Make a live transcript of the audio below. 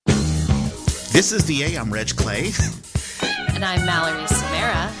This is The A. I'm Reg Clay. And I'm Mallory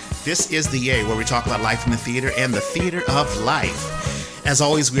Samara. This is The A, where we talk about life in the theater and the theater of life. As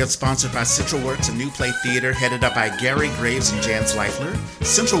always, we are sponsored by Central Works, a new play theater headed up by Gary Graves and Jan Sleifler.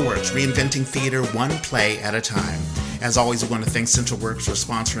 Central Works, reinventing theater one play at a time. As always, we want to thank Central Works for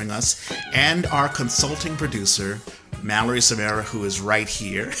sponsoring us and our consulting producer, Mallory Samara, who is right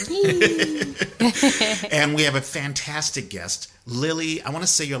here. And we have a fantastic guest, Lily. I want to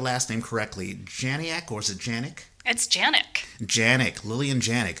say your last name correctly. Janiak, or is it Janiak? It's Janiak. Janiak, Lillian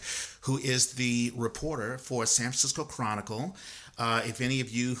Janiak, who is the reporter for San Francisco Chronicle. If any of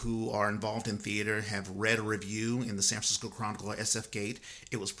you who are involved in theater have read a review in the San Francisco Chronicle or SF Gate,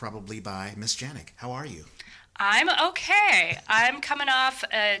 it was probably by Miss Janiak. How are you? I'm okay. I'm coming off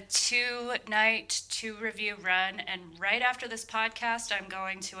a 2-night, 2-review run, and right after this podcast, I'm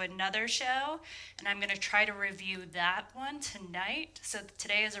going to another show, and I'm going to try to review that one tonight. So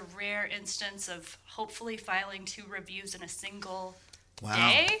today is a rare instance of hopefully filing 2 reviews in a single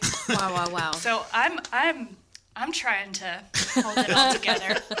day. Wow. So I'm trying to hold it all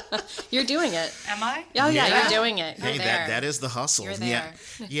together. You're doing it. Am I? Oh, yeah, you're doing it. Hey, that is the hustle. You're there.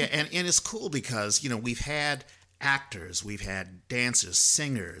 Yeah, and it's cool because, we've had actors, we've had dancers,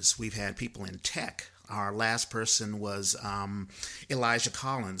 singers, we've had people in tech. Our last person was Elijah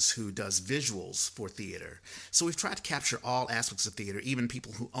Collins, who does visuals for theater. So we've tried to capture all aspects of theater, even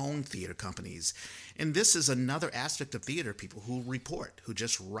people who own theater companies. And this is another aspect of theater, people who report, who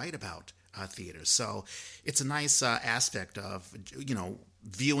just write about theater. So it's a nice aspect of,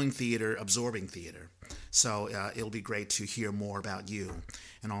 viewing theater, absorbing theater. So it'll be great to hear more about you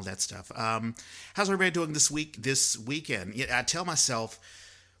and all that stuff. How's everybody doing this weekend? I tell myself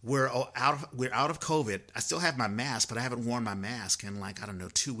we're out of COVID. I still have my mask, but I haven't worn my mask in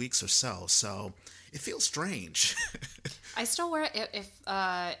 2 weeks or so. So it feels strange. I still wear it if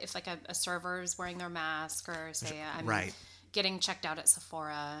a server is wearing their mask, or say I'm getting checked out at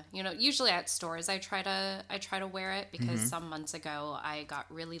Sephora. Usually at stores I try to wear it because some months ago I got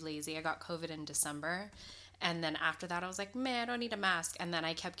really lazy. I got COVID in December, and then after that I was like, man, I don't need a mask. And then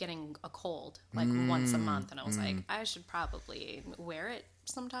I kept getting a cold once a month, and I was like, I should probably wear it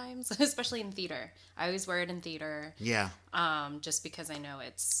sometimes, especially in theater. I always wear it in theater. Yeah. Just because I know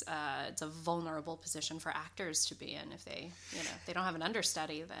it's a vulnerable position for actors to be in if they don't have an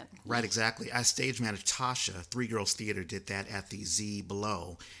understudy then. Right, exactly. I stage managed Tasha. 3 Girls Theater did that at the Z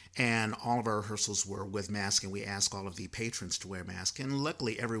below. And all of our rehearsals were with masks, and we asked all of the patrons to wear masks. And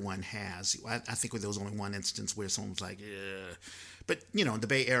luckily, everyone has. I think there was only one instance where someone was like, ugh. But, in the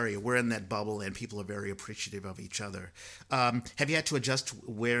Bay Area, we're in that bubble, and people are very appreciative of each other. Have you had to adjust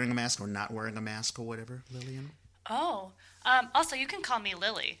wearing a mask or not wearing a mask or whatever, Lillian? Oh, also, you can call me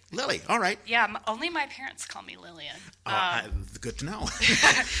Lily. Lily, all right. Yeah, only my parents call me Lillian. Good to know.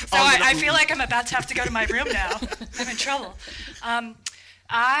 So I feel like I'm about to have to go to my room now. I'm in trouble.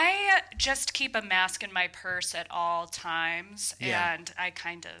 I just keep a mask in my purse at all times, and I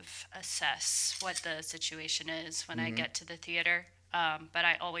kind of assess what the situation is when I get to the theater. But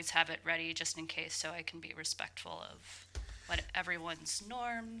I always have it ready just in case, so I can be respectful of what everyone's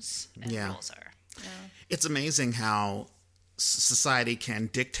norms and rules are. Yeah. It's amazing how society can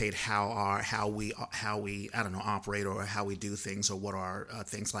dictate how we operate, or how we do things, or what are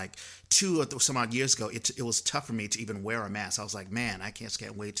things like. 2 or some odd years ago, it was tough for me to even wear a mask. I was like, man, I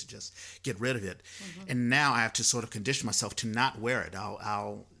can't wait to just get rid of it. And now I have to sort of condition myself to not wear it.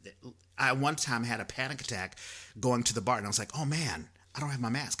 I one time had a panic attack going to the bar, and I was like, oh man, I don't have my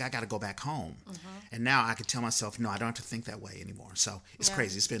mask. I got to go back home. And now I can tell myself, no, I don't have to think that way anymore. So it's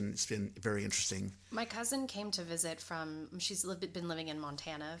crazy. It's been very interesting. My cousin came to visit she's been living in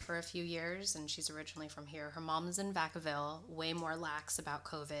Montana for a few years, and she's originally from here. Her mom's in Vacaville, way more lax about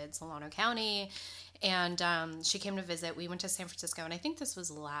COVID, Solano County. And she came to visit. We went to San Francisco, and I think this was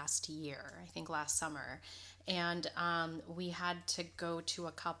last summer. And we had to go to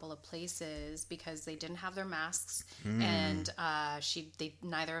a couple of places because they didn't have their masks, and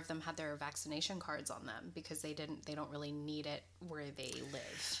neither of them had their vaccination cards on them because they don't really need it where they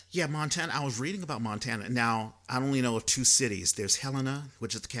live. Yeah, Montana. I was reading about Montana. Now I only know of 2 cities. There's Helena,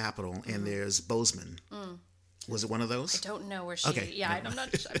 which is the capital, and there's Bozeman. Was it one of those? I don't know where she. Okay. Yeah, I'm not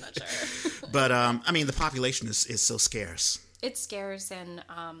sure. But the population is so scarce. It's scarce, and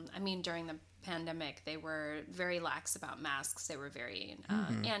during the pandemic, they were very lax about masks. They were very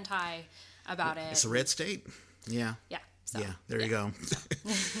anti about it. It's a red state. Yeah. Yeah. So, there you go.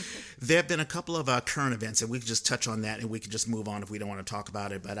 There have been a couple of current events, and we can just touch on that, and we can just move on if we don't want to talk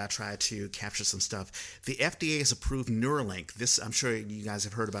about it, but I try to capture some stuff. The FDA has approved Neuralink. This, I'm sure you guys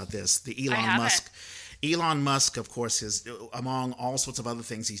have heard about this. The Elon Musk, of course, is among all sorts of other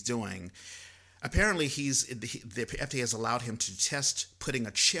things he's doing. Apparently, the FDA has allowed him to test putting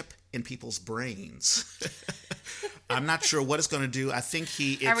a chip in people's brains. I'm not sure what it's going to do. I think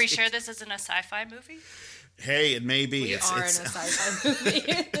Are we sure this isn't a sci-fi movie? Hey, it may be. We are in a sci-fi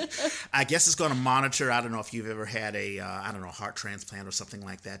movie. I guess it's going to monitor. I don't know if you've ever had a, heart transplant or something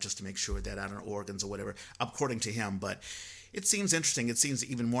like that, just to make sure that, organs or whatever, according to him. But it seems interesting. It seems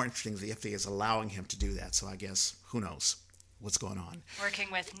even more interesting that the FDA is allowing him to do that. So I guess, who knows what's going on. Working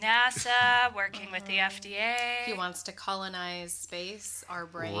with NASA, working with the FDA. He wants to colonize space, our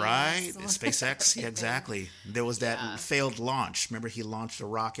brains. Right. SpaceX. Yeah, exactly. There was that failed launch. Remember, he launched a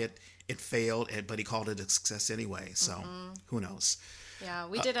rocket. It failed, but he called it a success anyway. So who knows? Yeah,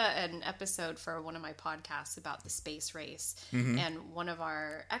 we did an episode for one of my podcasts about the space race. And one of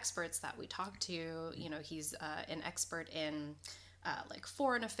our experts that we talked to, he's an expert in like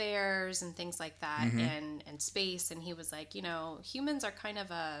foreign affairs and things like that and space. And he was like, humans are kind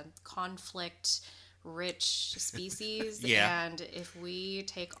of a conflict rich species and if we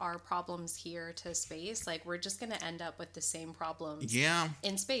take our problems here to space, like we're just going to end up with the same problems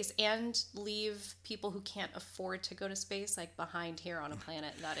in space and leave people who can't afford to go to space like behind here on a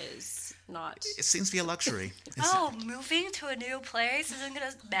planet that is not. It seems to be a luxury. Moving to a new place isn't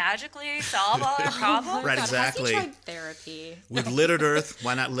going to magically solve all our problems? Right, exactly. Have you tried therapy? We've littered Earth.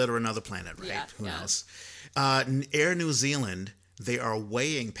 Why not litter another planet, right? Who knows? Air New Zealand, they are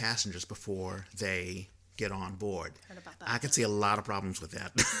weighing passengers before they get on board. Heard about that. I could see a lot of problems with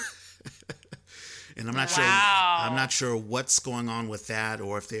that. And I'm not sure. I'm not sure what's going on with that,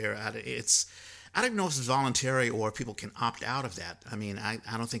 or if they're. I don't even know if it's voluntary or if people can opt out of that. I mean, I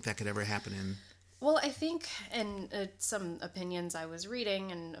don't think that could ever happen in. Well, I think, and some opinions I was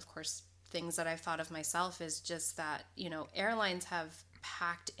reading, and of course things that I've thought of myself, is just that airlines have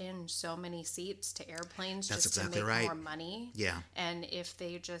packed in so many seats to airplanes just to make more money. Yeah. And if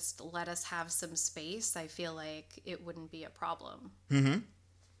they just let us have some space, I feel like it wouldn't be a problem.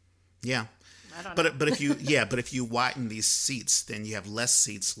 Yeah. I don't know. But if you widen these seats, then you have less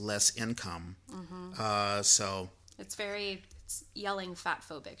seats, less income. So it's yelling fat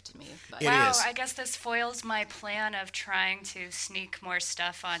phobic to me. But. Wow, I guess this foils my plan of trying to sneak more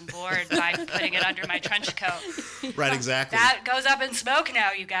stuff on board by putting it under my trench coat. Right, exactly. That goes up in smoke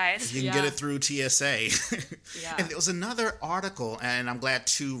now, you guys. You can get it through TSA. Yeah. And there was another article, and I'm glad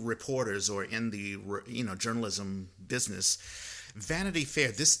two reporters are in the journalism business. Vanity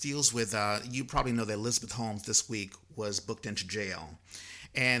Fair. This deals with you probably know that Elizabeth Holmes this week was booked into jail.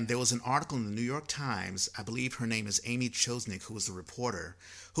 And there was an article in the New York Times, I believe her name is Amy Chosnick, who was the reporter,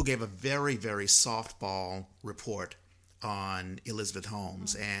 who gave a very, very softball report on Elizabeth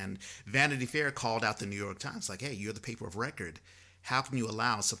Holmes. And Vanity Fair called out the New York Times, like, hey, you're the paper of record. How can you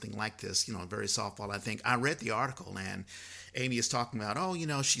allow something like this, very softball? I think I read the article, and Amy is talking about,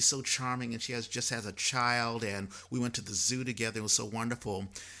 she's so charming, and she just has a child, and we went to the zoo together. It was so wonderful.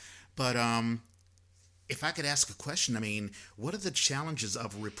 But if I could ask a question, I mean, what are the challenges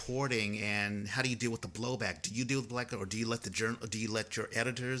of reporting, and how do you deal with the blowback? Do you deal with blowback, or do you let your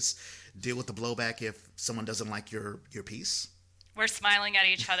editors deal with the blowback if someone doesn't like your piece? We're smiling at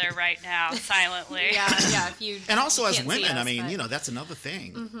each other right now, silently. Yeah. And also as women, I mean, that's another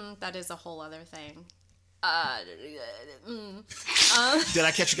thing. That is a whole other thing. Did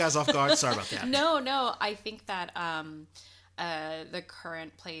I catch you guys off guard? Sorry about that. No. I think that the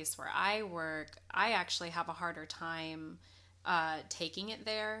current place where I work, I actually have a harder time taking it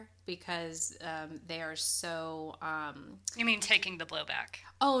there because they are so. You mean taking the blowback?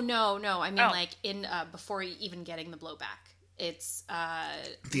 Oh no! I mean like in before even getting the blowback, it's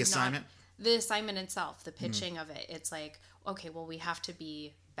the assignment. The assignment itself, the pitching of it. It's like, okay, well, we have to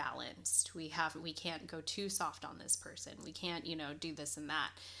be balanced. We can't go too soft on this person. We can't do this and that.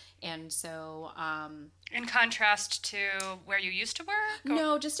 And so in contrast to where you used to work?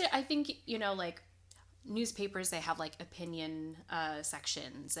 No, I think like newspapers, they have like opinion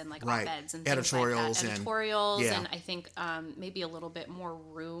sections and like op-eds and editorials things like that. And I think maybe a little bit more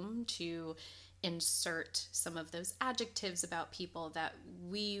room to insert some of those adjectives about people that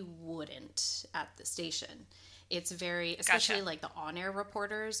we wouldn't at the station. It's very, especially like the on-air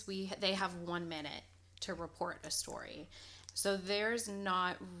reporters, they have 1 minute to report a story. So there's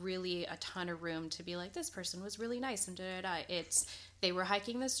not really a ton of room to be like, this person was really nice and It's, they were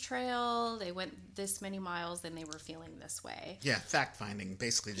hiking this trail, they went this many miles, and they were feeling this way. Yeah, fact finding,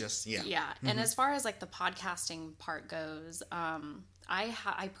 basically just, yeah. Yeah, and as far as like the podcasting part goes,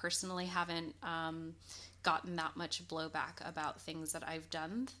 I personally haven't gotten that much blowback about things that I've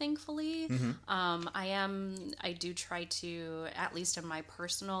done, thankfully. I do try to, at least in my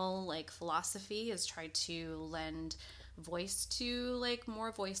personal like philosophy, is try to lend voice to like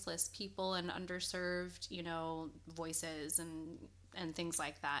more voiceless people and underserved, voices and things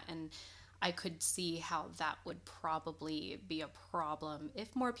like that. And I could see how that would probably be a problem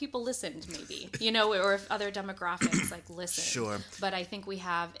if more people listened, maybe, or if other demographics like listened. Sure. But I think we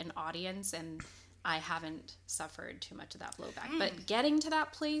have an audience, and I haven't suffered too much of that blowback. But getting to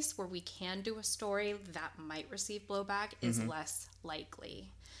that place where we can do a story that might receive blowback is less likely.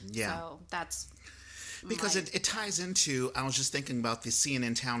 Yeah. So that's... Because it ties into, I was just thinking about the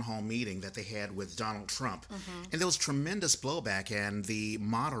CNN town hall meeting that they had with Donald Trump. And there was tremendous blowback, and the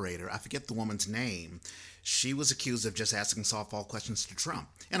moderator, I forget the woman's name, she was accused of just asking softball questions to Trump.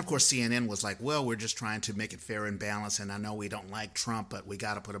 And of course CNN was like, well, we're just trying to make it fair and balanced, and I know we don't like Trump, but we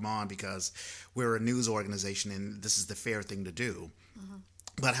got to put him on because we're a news organization and this is the fair thing to do.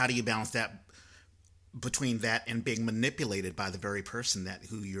 But how do you balance that between that and being manipulated by the very person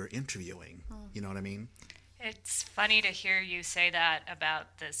who you're interviewing? You know what I mean? It's funny to hear you say that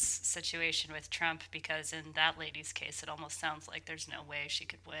about this situation with Trump, because in that lady's case, it almost sounds like there's no way she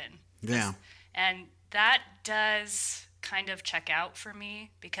could win. Yeah. And that does kind of check out for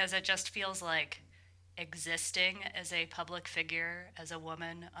me, because it just feels like existing as a public figure, as a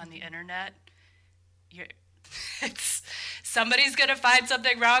woman on the internet, somebody's going to find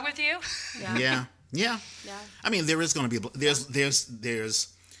something wrong with you. Yeah. I mean, there is going to be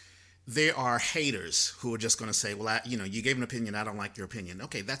there are haters who are just going to say, well, you gave an opinion, I don't like your opinion.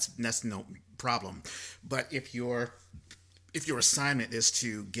 Okay, that's no problem. But if your assignment is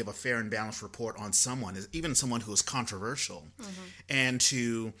to give a fair and balanced report on someone, even someone who is controversial, and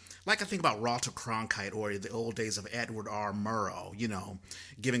to, like I think about Walter Cronkite or the old days of Edward R. Murrow,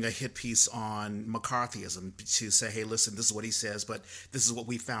 giving a hit piece on McCarthyism to say, hey, listen, this is what he says, but this is what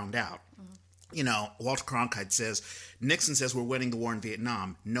we found out. Walter Cronkite says, Nixon says we're winning the war in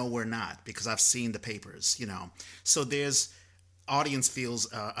Vietnam. No, we're not, because I've seen the papers, So audience feels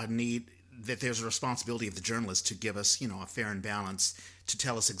a need, that there's a responsibility of the journalist to give us, a fair and balance, to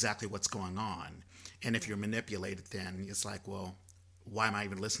tell us exactly what's going on. And if you're manipulated, then it's like, well, why am I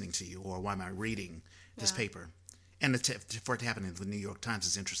even listening to you? Or why am I reading this paper? And for it to happen in the New York Times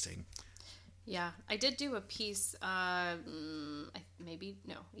is interesting. Yeah, I did do a piece, a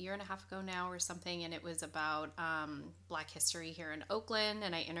year and a half ago now or something, and it was about Black history here in Oakland,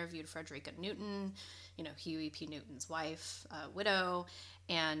 and I interviewed Frederica Newton, Huey P. Newton's wife, widow,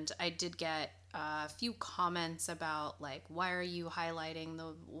 and I did get a few comments about, like, why are you highlighting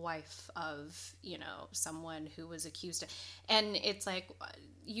the wife of, someone who was accused of, and it's like,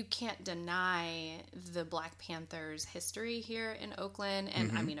 you can't deny the Black Panthers' history here in Oakland,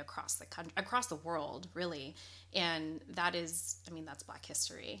 and I mean across the country, across the world, really. And that's Black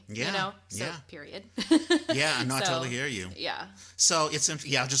history. So period. Yeah, no, I totally hear you. Yeah. So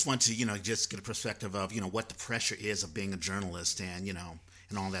I just want to just get a perspective of what the pressure is of being a journalist, and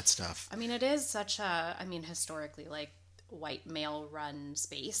and all that stuff. I mean, it is such a historically, like, white male run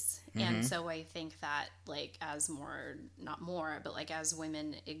space, and so I think that, like, as as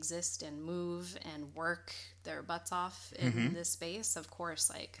women exist and move and work their butts off in this space, of course,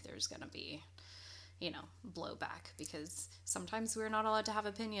 like, there's gonna be blowback, because sometimes we're not allowed to have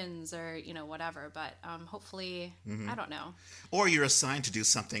opinions or whatever, but hopefully I don't know, or you're assigned to do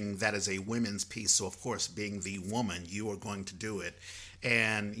something that is a women's piece, so of course, being the woman, you are going to do it.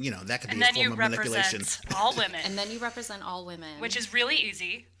 And, that could be a form of manipulation. All women. And then you represent all women. Which is really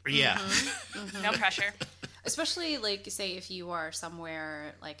easy. Yeah. No pressure. Especially, like, say, if you are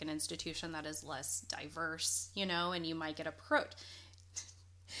somewhere, like, an institution that is less diverse, and you might get approached.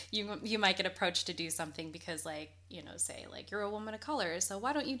 You might get approached to do something because, like, say, like, you're a woman of color, so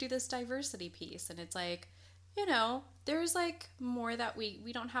why don't you do this diversity piece? And it's like, there's, like, more that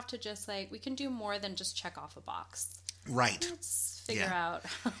we don't have to just, like, we can do more than just check off a box. Right. Let's figure out.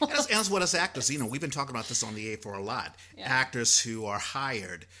 And that's what us actors, we've been talking about this on the A for a lot. Yeah. Actors who are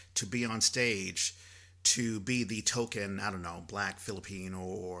hired to be on stage to be the token, I don't know, Black, Filipino,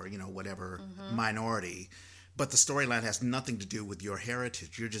 or, whatever minority. But the storyline has nothing to do with your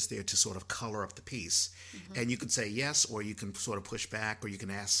heritage. You're just there to sort of color up the piece. And you can say yes, or you can sort of push back, or you can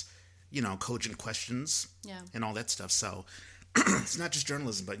ask, cogent questions and all that stuff. So it's not just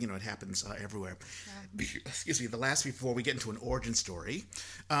journalism, but, it happens everywhere. Yeah. Excuse me. Before we get into an origin story,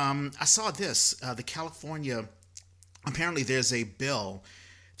 I saw this. Apparently there's a bill,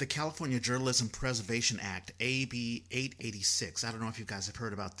 the California Journalism Preservation Act, AB 886. I don't know if you guys have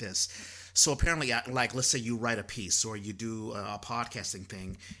heard about this. So apparently, like, let's say you write a piece or you do a podcasting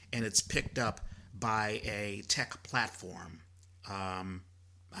thing, and it's picked up by a tech platform.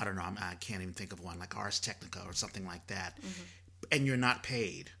 I don't know. I can't even think of one, like Ars Technica or something like that. And you're not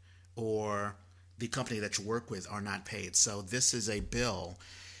paid, or the company that you work with are not paid. So this is a bill.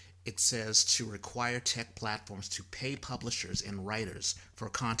 It says to require tech platforms to pay publishers and writers for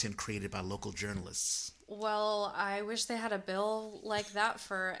content created by local journalists. Well, I wish they had a bill like that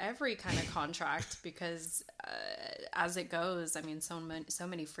for every kind of contract because as it goes, I mean, so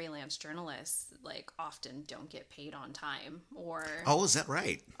many freelance journalists like often don't get paid on time or... Oh, is that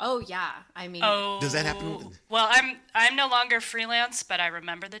right? Oh, yeah. I mean... Oh, does that happen? Well, I'm no longer freelance, but I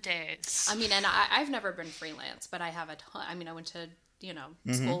remember the days. I mean, and I've never been freelance, but I have a ton. I mean, I went to,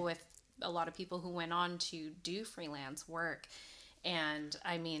 school with a lot of people who went on to do freelance work. And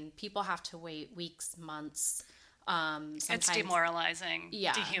I mean, people have to wait weeks, months. It's demoralizing,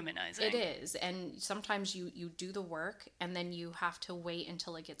 dehumanizing. It is. And sometimes you do the work and then you have to wait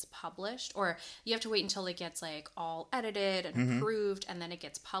until it gets published, or you have to wait until it gets like all edited and approved, and then it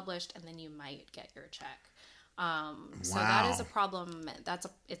gets published, and then you might get your check. So that is a problem.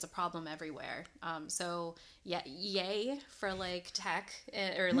 It's a problem everywhere. So yeah, yay for like tech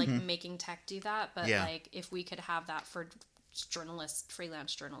or like making tech do that. But like if we could have that for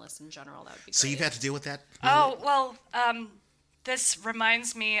freelance journalists in general, that would be great. So you've had to deal with that? Oh, well, this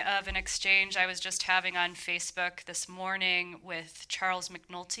reminds me of an exchange I was just having on Facebook this morning with Charles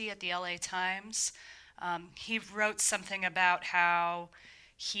McNulty at the LA Times. He wrote something about how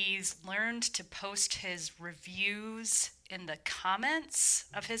he's learned to post his reviews in the comments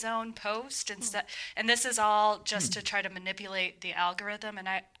of his own post instead. And this is all just to try to manipulate the algorithm. And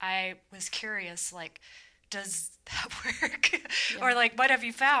I was curious, like, does that work? Or like, what have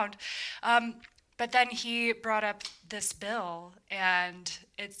you found? But then he brought up this bill, and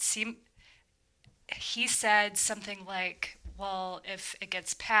he said something like, well, if it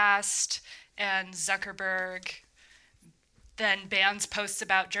gets passed and Zuckerberg then bans posts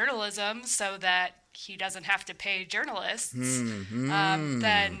about journalism so that he doesn't have to pay journalists,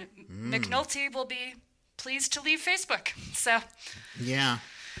 then McNulty will be pleased to leave Facebook. So yeah.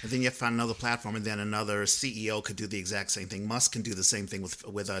 And then you have to find another platform, and then another CEO could do the exact same thing. Musk can do the same thing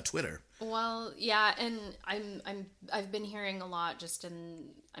with Twitter. Well, yeah, and I've been hearing a lot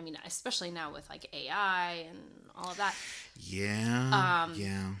especially now with like AI and all of that. Yeah.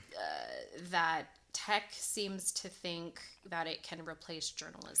 That tech seems to think that it can replace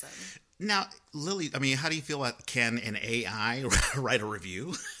journalism. Now, Lily, I mean, how do you feel about can an AI write a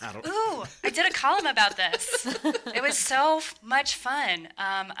review? I did a column about this. It was so much fun.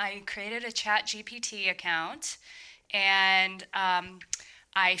 I created a ChatGPT account, and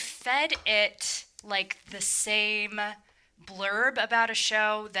I fed it like the same blurb about a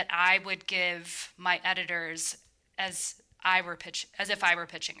show that I would give my editors as if I were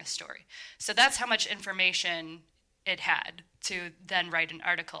pitching a story. So that's how much information it had to then write an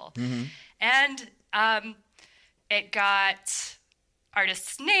article. And it got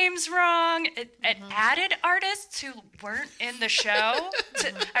artists' names wrong. It added artists who weren't in the show.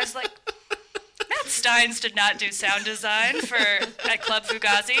 I was like, Matt Steins did not do sound design at Club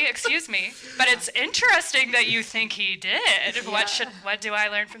Fugazi, excuse me. But it's interesting that you think he did. Yeah. What do I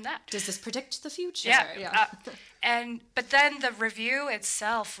learn from that? Does this predict the future? Yeah. But then the review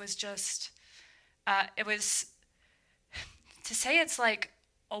itself was just, it was, to say it's like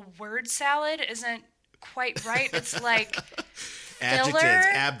a word salad isn't quite right. It's like adjectives, filler.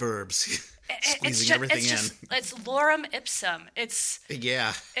 Adverbs, squeezing everything in. It's lorem ipsum. It's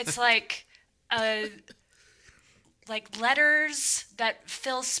like like letters that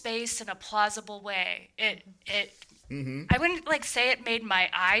fill space in a plausible way. I wouldn't like say it made my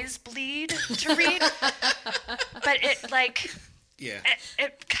eyes bleed to read, but it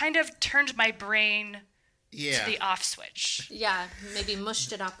kind of turned my brain to the off switch. Yeah, maybe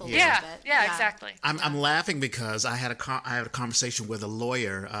mushed it up a little bit. Yeah, exactly. I'm laughing because I had a conversation with a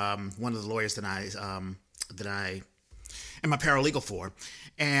lawyer, one of the lawyers that I am a paralegal for,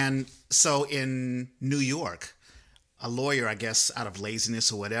 and so in New York, a lawyer, I guess, out of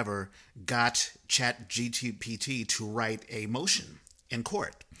laziness or whatever, got ChatGPT to write a motion in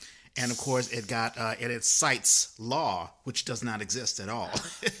court. And of course, it cites law, which does not exist at all,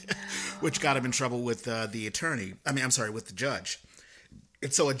 which got him in trouble with with the judge.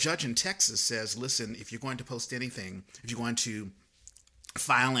 And so a judge in Texas says, listen, if you're going to post anything, if you're going to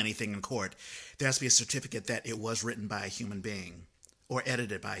file anything in court, there has to be a certificate that it was written by a human being or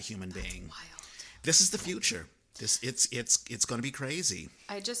edited by a human being. Wild. This is the future. It's going to be crazy.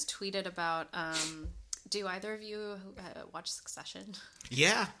 I just tweeted about. Do either of you watch Succession?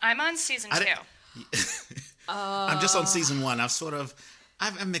 Yeah, I'm on season 2. I'm just on season 1. I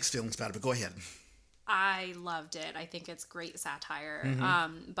have mixed feelings about it, but go ahead. I loved it. I think it's great satire.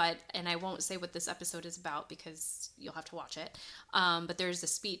 And I won't say what this episode is about because you'll have to watch it. But there's a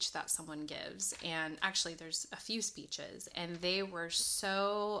speech that someone gives, and actually there's a few speeches, and they were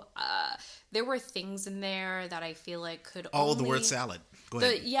so, there were things in there that I feel like could only... Oh, the word salad. Go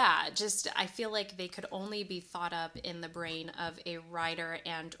ahead. I feel like they could only be thought up in the brain of a writer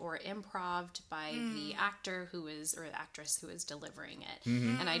and or improved by the actor or the actress who is delivering it.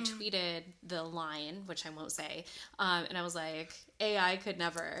 And I tweeted the line, which I won't say, and I was like, AI could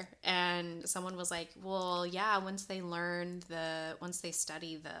never. And someone was like, well, yeah, once they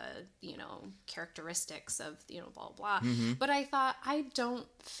study the, characteristics of, blah, blah, blah. But I thought, I don't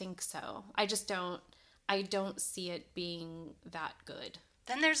think so. I don't see it being that good.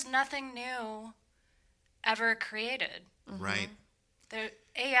 Then there's nothing new ever created. Right. The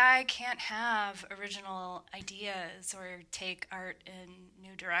AI can't have original ideas or take art in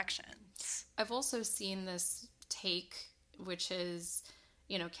new directions. I've also seen this take, which is,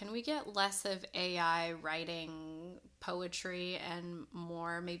 can we get less of AI writing poetry and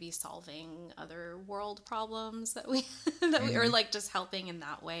more maybe solving other world problems that we or like just helping in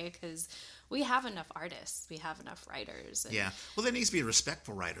that way? Because we have enough artists, we have enough writers. Yeah. Well, there needs to be respect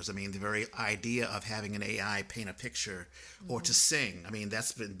for writers. I mean, the very idea of having an AI paint a picture or to sing, I mean,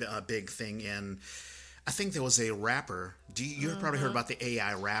 that's been a big thing in... I think there was a rapper. You've probably heard about the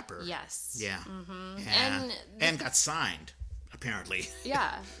AI rapper. Yes. Yeah. And got signed, apparently.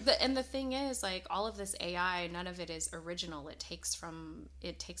 Yeah. And the thing is, like, all of this AI, none of it is original. It takes from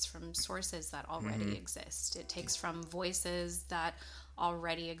sources that already exist. It takes from voices that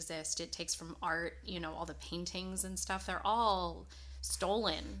already exist. It takes from art, all the paintings and stuff. They're all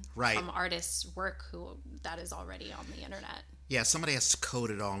stolen from artists' work that is already on the internet. Yeah, somebody has to code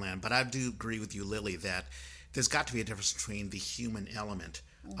it all in. But I do agree with you, Lily, that there's got to be a difference between the human element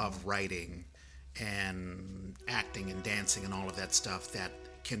of writing and acting and dancing and all of that stuff that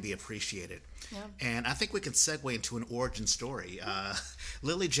can be appreciated. Yeah. And I think we can segue into an origin story.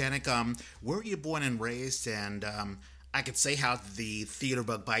 Lily, Janiak, where were you born and raised? And I could say how the theater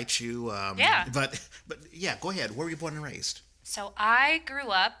bug bites you. But yeah, go ahead. Where were you born and raised? So I grew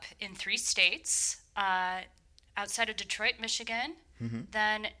up in 3 states. Outside of Detroit, Michigan.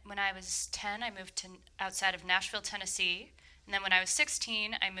 Then when I was 10, I moved to outside of Nashville, Tennessee. And then when I was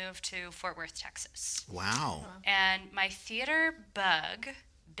 16, I moved to Fort Worth, Texas. Wow. And my theater bug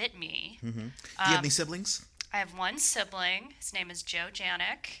bit me. Do you have any siblings? I have one sibling. His name is Joe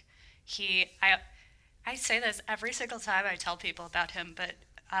Janiak. I say this every single time I tell people about him, but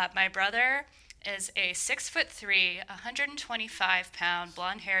my brother is a 6'3", 125-pound,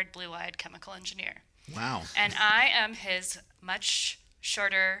 blonde-haired, blue-eyed chemical engineer. Wow. And I am his much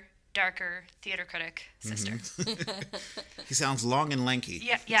shorter, darker theater critic sister. He sounds long and lanky.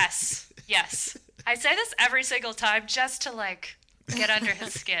 Yeah. Yes. I say this every single time just to get under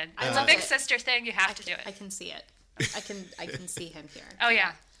his skin. It's a big sister thing. You have to do it. I can see it. I can see him here. Oh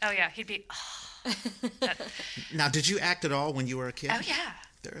yeah. He'd be. Now, did you act at all when you were a kid?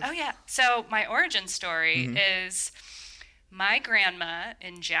 Oh yeah. So my origin story is my grandma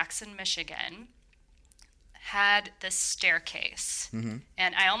in Jackson, Michigan, had this staircase.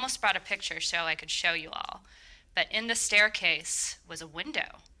 And I almost brought a picture so I could show you all. But in the staircase was a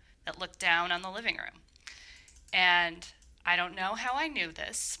window that looked down on the living room. And I don't know how I knew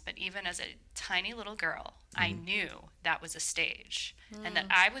this, but even as a tiny little girl, I knew that was a stage and that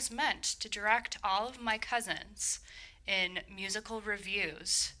I was meant to direct all of my cousins in musical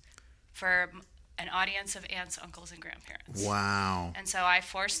reviews for an audience of aunts, uncles, and grandparents. Wow. And so I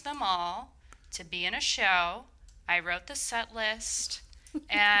forced them all to be in a show. I wrote the set list,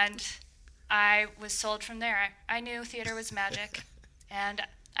 and I was sold from there. I knew theater was magic, and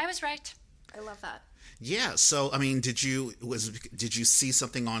I was right. I love that. Yeah. So, I mean, did you see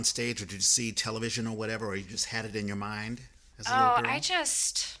something on stage, or did you see television or whatever, or you just had it in your mind as a little girl?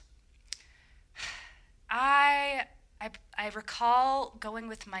 I recall going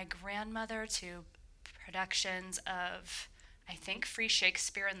with my grandmother to productions of, I think, Free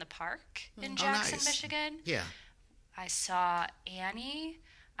Shakespeare in the Park in Jackson, Michigan. Yeah. I saw Annie.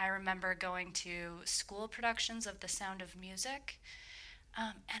 I remember going to school productions of The Sound of Music.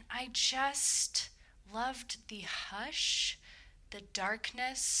 And I just loved the hush, the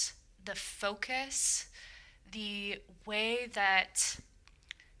darkness, the focus, the way that,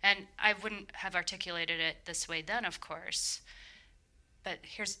 and I wouldn't have articulated it this way then, of course, but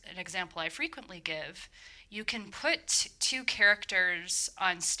here's an example I frequently give. You can put 2 characters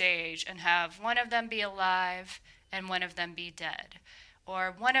on stage and have one of them be alive and one of them be dead,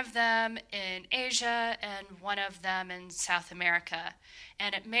 or one of them in Asia and one of them in South America,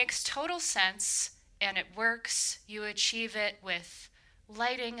 and it makes total sense and it works. You achieve it with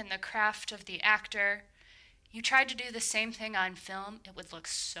lighting and the craft of the actor. You tried to do the same thing on film, it would look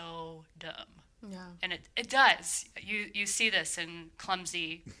so dumb. Yeah. And it does. You see this in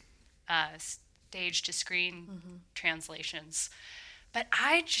clumsy stage to screen translations. But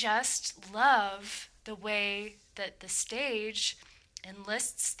I just love the way that the stage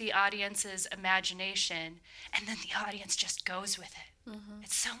enlists the audience's imagination, and then the audience just goes with it.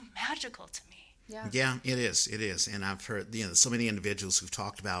 It's so magical to me. Yeah, it is. And I've heard, so many individuals who've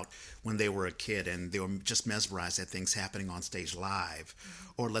talked about when they were a kid and they were just mesmerized at things happening on stage live.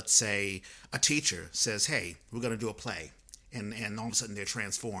 Or let's say a teacher says, hey, we're going to do a play. And all of a sudden they're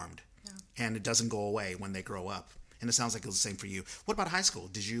transformed. Yeah. And it doesn't go away when they grow up. And it sounds like it was the same for you. What about high school?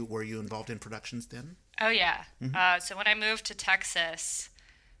 Were you involved in productions then? Oh, yeah. So when I moved to Texas,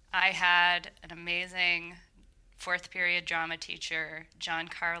 I had an amazing fourth period drama teacher, John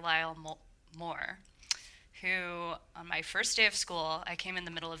Carlisle Moore, who on my first day of school, I came in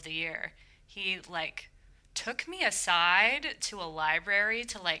the middle of the year, he took me aside to a library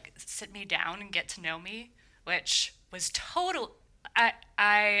to sit me down and get to know me, which was total.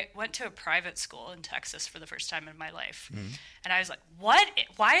 I went to a private school in Texas for the first time in my life, and I was like, what?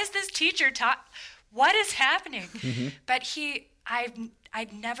 Why is this teacher what is happening? But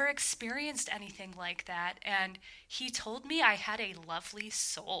I'd never experienced anything like that, and he told me I had a lovely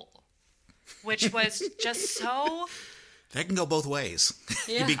soul, which was just so... That can go both ways.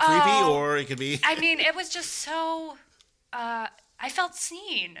 Yeah. It could be creepy or it could be... I mean, it was just so... I felt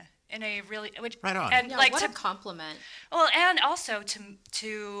seen in a really... right on. And what a compliment. Well, and also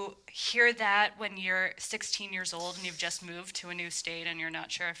to hear that when you're 16 years old and you've just moved to a new state and you're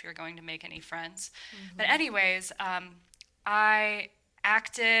not sure if you're going to make any friends. But anyways, I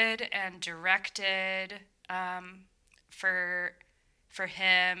acted and directed for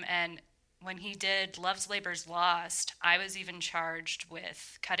him, and when he did Love's Labor's Lost, I was even charged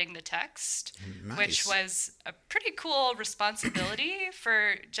with cutting the text, which was a pretty cool responsibility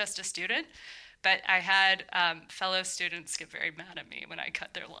for just a student. But I had fellow students get very mad at me when I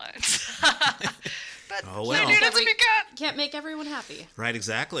cut their lines. But they needed to be cut. Can't make everyone happy. Right,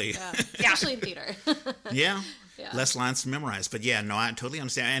 exactly. Yeah. Especially in theater. Yeah. Less lines to memorize. But yeah, no, I totally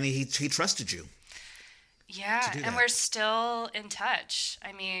understand. And he trusted you. Yeah, and we're still in touch.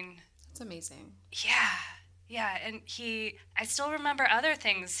 I mean... That's amazing. Yeah, and I still remember other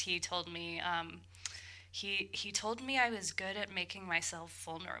things he told me. He told me I was good at making myself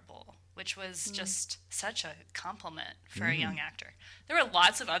vulnerable, which was just such a compliment for a young actor. There were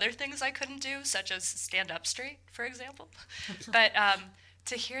lots of other things I couldn't do, such as stand up straight, for example. But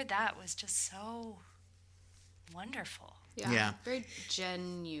to hear that was just so wonderful. Yeah. Very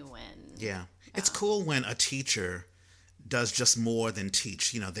genuine. Yeah. It's cool when a teacher does just more than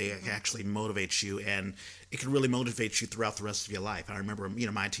teach. They actually motivate you, and it can really motivate you throughout the rest of your life. I remember,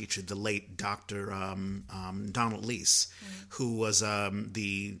 my teacher, the late Dr. Donald Lease, who was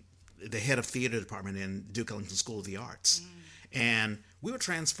the head of theater department in Duke Ellington School of the Arts. And we were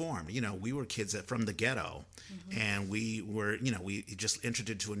transformed. We were kids from the ghetto, and we were, we just entered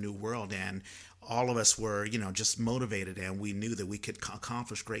into a new world, and all of us were, just motivated, and we knew that we could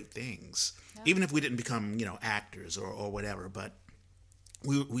accomplish great things, even if we didn't become, actors or whatever. But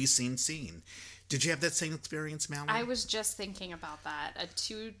we seemed seen. Did you have that same experience, Mallory? I was just thinking about that.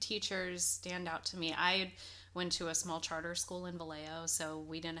 Two teachers stand out to me. I went to a small charter school in Vallejo, so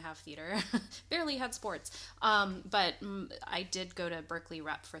we didn't have theater. Barely had sports. But I did go to Berkeley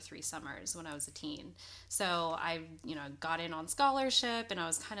Rep for 3 summers when I was a teen. So I, got in on scholarship, and I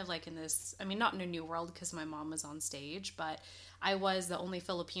was kind of in this, not in a new world because my mom was on stage, but I was the only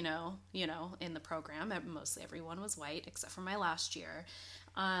Filipino, in the program. Mostly everyone was white, except for my last year.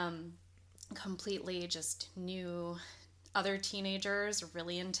 Completely just new other teenagers,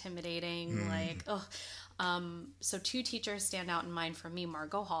 really intimidating, so 2 teachers stand out in mind for me.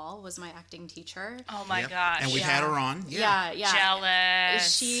 Margot Hall was my acting teacher. Oh my gosh. And we had her on. Yeah.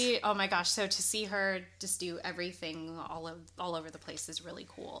 Jealous. She, oh my gosh. So to see her just do everything all over the place is really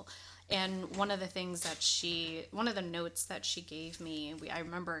cool. And one of the notes that she gave me, I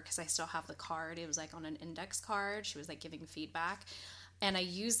remember because I still have the card. It was on an index card. She was giving feedback. And I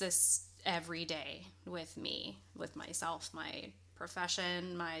use this every day with me, with myself, my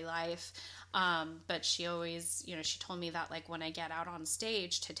profession, my life. But she always, she told me that when I get out on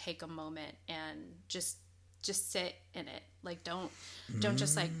stage to take a moment and just sit in it. Don't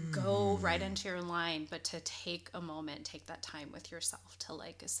just go right into your line, but to take a moment, take that time with yourself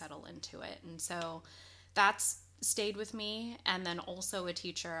to settle into it. And so that's stayed with me. And then also a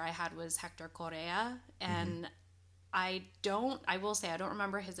teacher I had was Hector Correa, and I will say I don't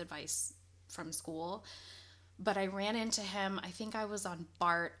remember his advice from school. But I ran into him, I think I was on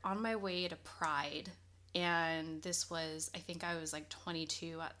BART on my way to Pride. And I think I was like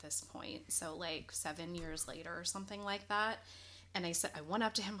 22 at this point. So like 7 years later or something like that. And I went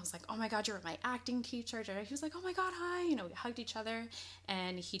up to him. I was like, "Oh my God, you're my acting teacher." He was like, "Oh my God, hi." We hugged each other.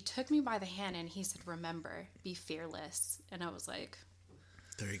 And he took me by the hand and he said, "Remember, be fearless." And I was like,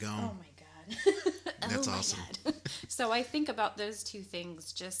 there you go. Oh my God. That's awesome. So I think about those two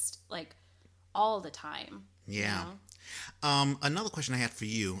things just like all the time. Yeah. Another question I had for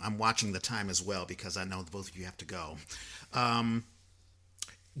you. I'm watching the time as well because I know both of you have to go.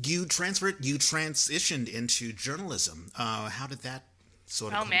 You transitioned into journalism. How did that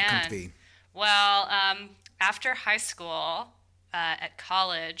sort of come to be? Well, after high school, at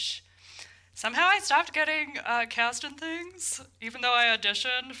college, somehow I stopped getting cast in things, even though I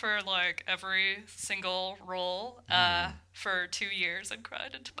auditioned for like every single role for 2 years and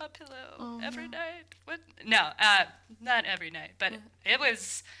cried into my pillow every night. No, not every night, but it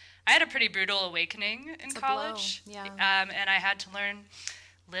was. I had a pretty brutal awakening in college, and I had to learn,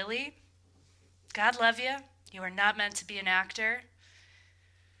 Lily, God love you. You are not meant to be an actor.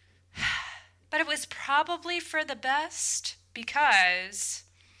 But it was probably for the best because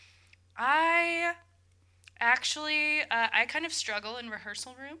I kind of struggle in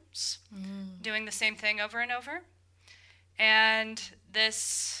rehearsal rooms, doing the same thing over and over. And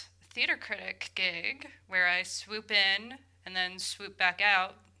this theater critic gig where I swoop in and then swoop back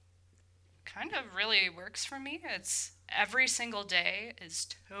out kind of really works for me. It's every single day is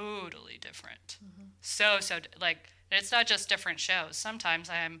totally different. So like, it's not just different shows. Sometimes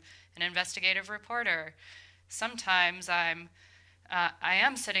I'm an investigative reporter. Sometimes I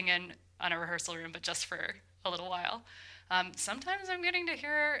am sitting in on a rehearsal room, but just for a little while. Sometimes I'm getting to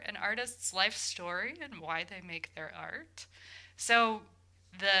hear an artist's life story and why they make their art. So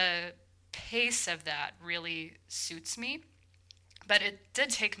the pace of that really suits me. But it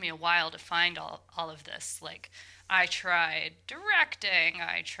did take me a while to find all of this. Like, I tried directing,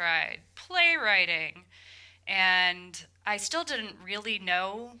 I tried playwriting, and I still didn't really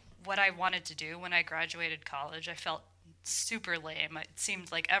know what I wanted to do when I graduated college. I felt super lame. It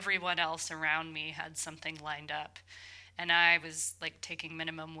seemed like everyone else around me had something lined up. And I was like taking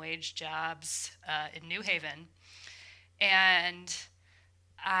minimum wage jobs in New Haven. And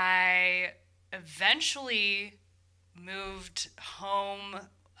I eventually moved home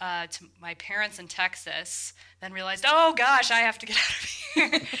to my parents in Texas, then realized, oh gosh, I have to get out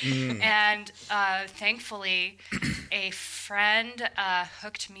of here. And thankfully, a friend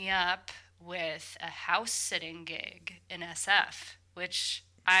hooked me up with a house sitting gig in SF, which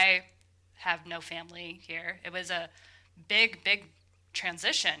I have no family here. It was a big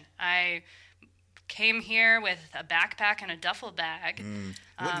transition. I came here with a backpack and a duffel bag.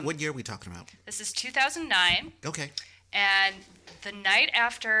 What year are we talking about? This is 2009. Okay. And the night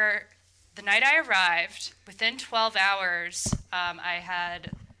I arrived, within 12 hours, I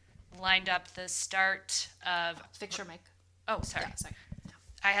had lined up the start of... Fix your mic. Oh, sorry. Yeah, sorry. Yeah.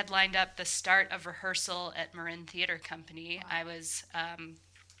 I had lined up the start of rehearsal at Marin Theater Company. Wow. I was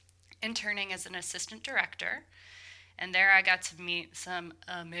interning as an assistant director, and there I got to meet some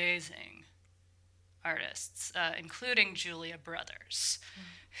amazing artists, including Julia Brothers,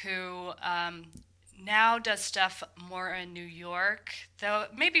 who now does stuff more in New York, though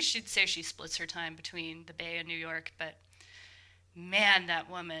maybe she'd say she splits her time between the Bay and New York, but man, that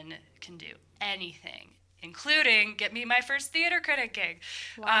woman can do anything, including get me my first theater critic gig.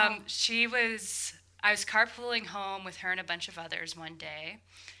 Wow. I was carpooling home with her and a bunch of others one day,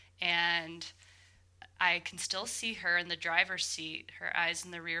 and I can still see her in the driver's seat, her eyes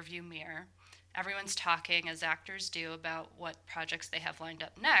in the rearview mirror. Everyone's talking, as actors do, about what projects they have lined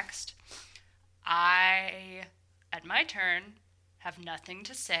up next. I, at my turn, have nothing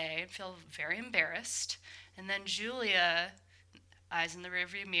to say, feel very embarrassed. And then Julia, eyes in the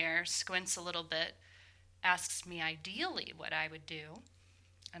rearview mirror, squints a little bit, asks me ideally what I would do.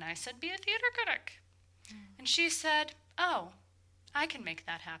 And I said, be a theater critic. And she said, oh, I can make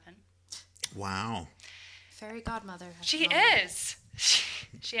that happen. Wow. Fairy godmother. She is.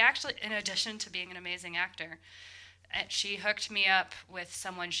 She actually, in addition to being an amazing actor, she hooked me up with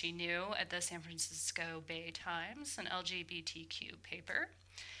someone she knew at the San Francisco Bay Times, an LGBTQ paper.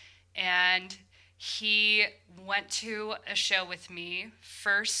 And he went to a show with me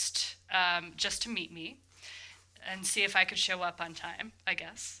first, just to meet me and see if I could show up on time, I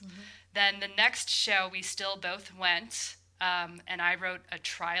guess. Mm-hmm. Then the next show, we still both went, and I wrote a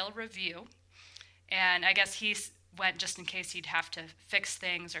trial review. And I guess he went just in case he'd have to fix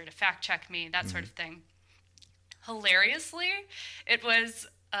things or to fact check me, that sort of thing. Hilariously, it was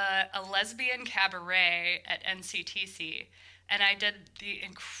a lesbian cabaret at NCTC, and I did the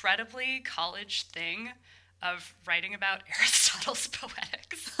incredibly college thing of writing about Aristotle's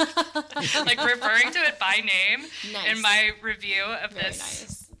Poetics, like referring to it by name in my review of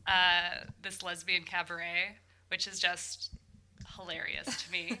this lesbian cabaret, which is just hilarious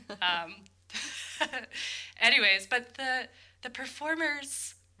to me. Anyways, but the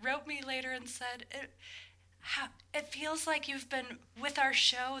performers wrote me later and said, it feels like you've been with our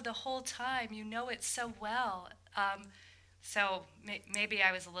show the whole time. You know it so well. So maybe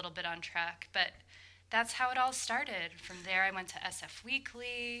I was a little bit on track, but that's how it all started. From there, I went to SF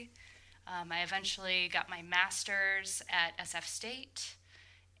Weekly. I eventually got my master's at SF State.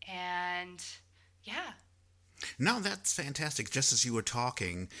 And yeah. No, that's fantastic. Just as you were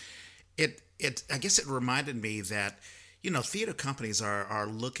talking, I guess it reminded me that, theater companies are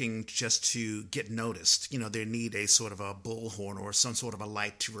looking just to get noticed. They need a sort of a bullhorn or some sort of a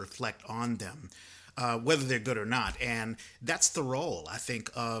light to reflect on them, whether they're good or not. And that's the role, I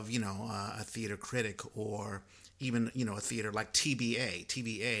think, of, a theater critic, or even, a theater like TBA,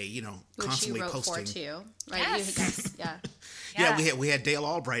 which constantly you wrote posting. For too, right? Yes. Yeah. Yeah, we had Dale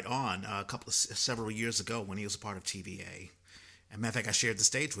Albright on several years ago when he was a part of TBA. As a matter of fact, I shared the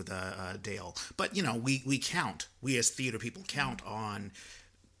stage with Dale. But, we count. We as theater people count on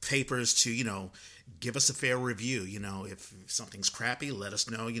papers to, give us a fair review. If something's crappy, let us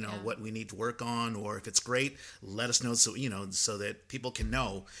know, what we need to work on. Or if it's great, let us know so that people can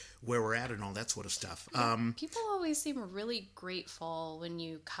know where we're at and all that sort of stuff. People always seem really grateful when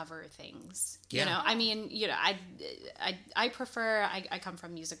you cover things. Yeah. I mean, I prefer, I come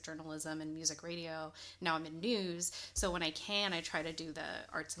from music journalism and music radio. Now I'm in news. So when I can, I try to do the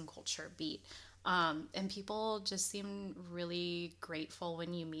arts and culture beat. And people just seem really grateful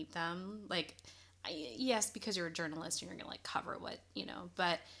when you meet them. Like, yes, because you're a journalist and you're going to cover what,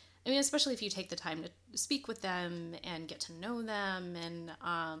 but I mean, especially if you take the time to speak with them and get to know them. And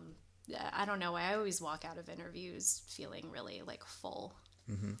I don't know, I always walk out of interviews feeling really full.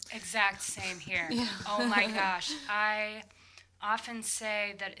 Mm-hmm. Exact same here. Yeah. Oh my gosh. I often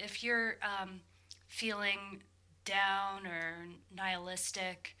say that if you're feeling down or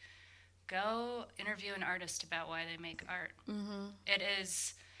nihilistic, go interview an artist about why they make art. Mm-hmm.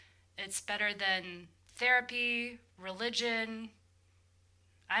 It's better than therapy, religion,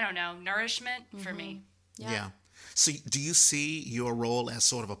 I don't know, nourishment for me. Yeah. So do you see your role as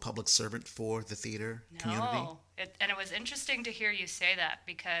sort of a public servant for the theater community? No. And it was interesting to hear you say that,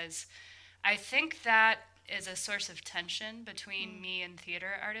 because I think that is a source of tension between me and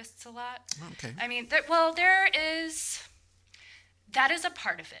theater artists a lot. Okay. I mean, that is a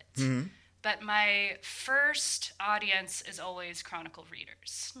part of it. Mm-hmm. But my first audience is always Chronicle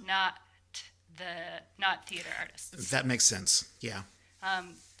readers, not theater artists. That makes sense. Yeah.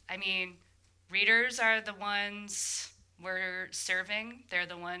 I mean, readers are the ones we're serving. They're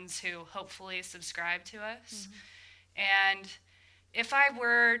the ones who hopefully subscribe to us. Mm-hmm. And if I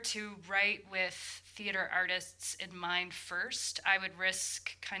were to write with theater artists in mind first, I would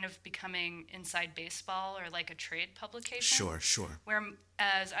risk kind of becoming Inside Baseball or like a trade publication. Sure.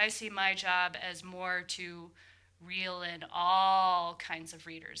 Whereas I see my job as more to reel in all kinds of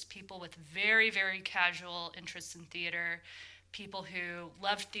readers, people with very, very casual interests in theater, people who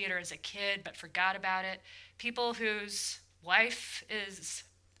loved theater as a kid but forgot about it, people whose wife is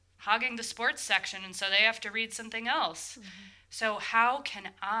hogging the sports section and so they have to read something else. Mm-hmm. So how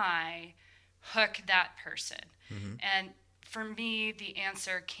can I hook that person? Mm-hmm. And for me, the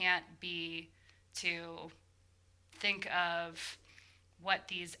answer can't be to think of what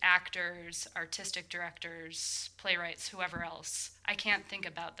these actors, artistic directors, playwrights, whoever else, I can't think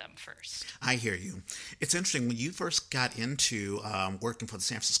about them first. I hear you. It's interesting. When you first got into working for the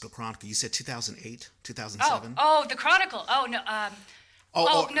San Francisco Chronicle, you said 2008, 2007? Oh, the Chronicle. Oh, no.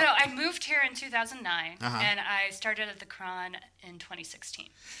 No. I moved here in 2009, and I started at the Chron in 2016.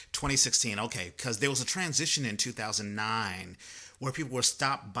 2016, okay. Because there was a transition in 2009 where people were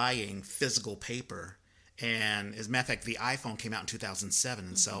stopped buying physical paper. And as a matter of fact, the iPhone came out in 2007,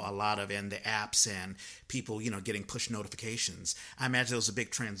 and so a lot of the apps and people, getting push notifications. I imagine there was a big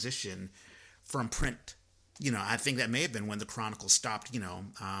transition from print. I think that may have been when the Chronicle stopped,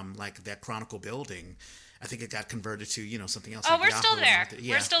 like that Chronicle building. I think it got converted to, something else. Oh, like we're still there.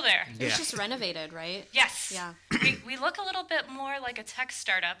 Yeah. We're still there. It was just renovated, right? Yes. Yeah. We look a little bit more like a tech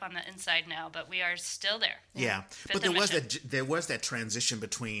startup on the inside now, but we are still there. Yeah. But there was that transition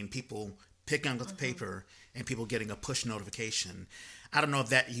between people picking up the paper and people getting a push notification. I don't know if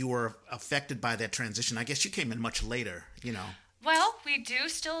that you were affected by that transition. I guess you came in much later, Well, we do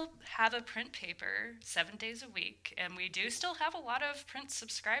still have a print paper 7 days a week, and we do still have a lot of print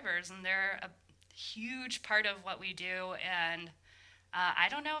subscribers, and they're a huge part of what we do, and I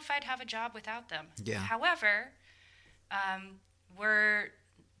don't know if I'd have a job without them. Yeah. However, we're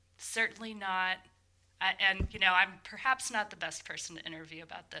certainly not, and I'm perhaps not the best person to interview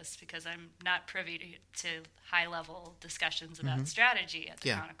about this because I'm not privy to high-level discussions about strategy at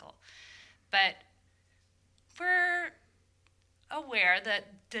the Chronicle. But we're aware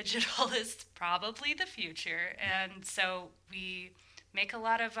that digital is probably the future, and so we make a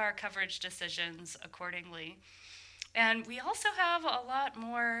lot of our coverage decisions accordingly. And we also have a lot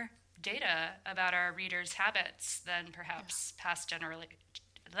more data about our readers' habits than perhaps past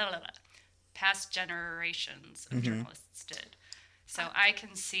generations of journalists did. So I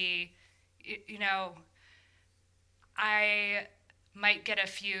can see, I might get a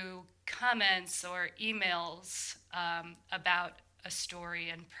few comments or emails about a story,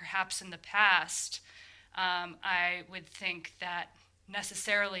 and perhaps in the past I would think that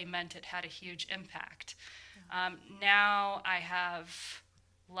necessarily meant it had a huge impact. Now I have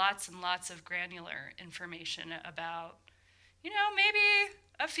lots and lots of granular information about, maybe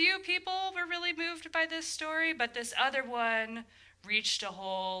a few people were really moved by this story, but this other one reached a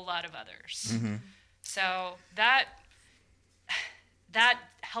whole lot of others. So that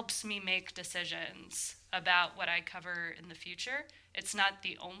helps me make decisions about what I cover in the future. It's not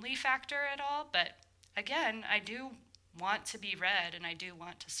the only factor at all, but again, I do want to be read and I do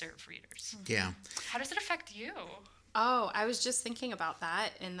want to serve readers. Yeah. How does it affect you? Oh, I was just thinking about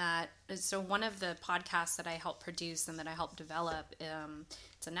that so one of the podcasts that I help produce and that I help develop,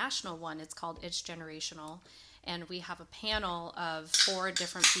 it's a national one. It's called It's Generational. And we have a panel of 4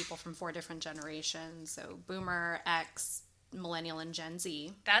 different people from 4 different generations. So Boomer, X, Millennial, and Gen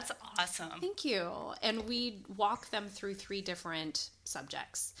Z. That's awesome. Thank you. And we walk them through 3 different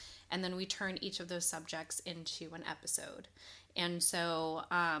subjects. And then we turn each of those subjects into an episode. And so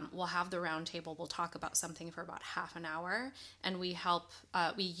we'll have the round table. We'll talk about something for about half an hour. And we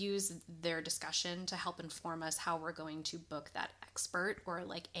use their discussion to help inform us how we're going to book that expert or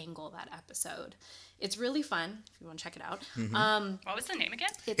angle that episode. It's really fun if you want to check it out. What was the name again?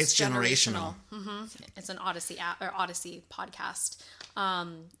 It's Generational. It's an Odyssey podcast.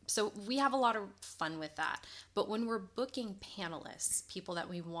 So we have a lot of fun with that. But when we're booking panelists, people that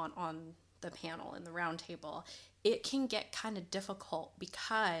we want on the panel in the round table, it can get kind of difficult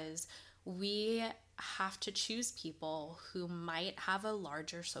because we have to choose people who might have a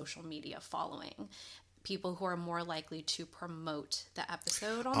larger social media following, people who are more likely to promote the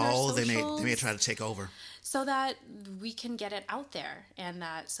episode on their socials. They may try to take over, so that we can get it out there, and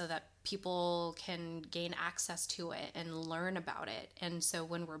so that people can gain access to it and learn about it. And so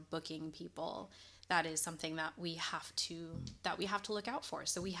when we're booking people, that is something that we have to look out for.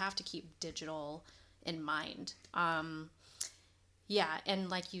 So we have to keep digital in mind. And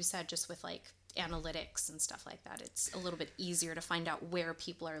like you said, just with analytics and stuff like that, it's a little bit easier to find out where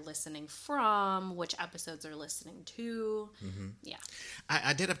people are listening from, which episodes are listening to. Yeah.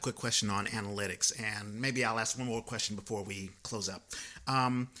 I did have a quick question on analytics, and maybe I'll ask one more question before we close up.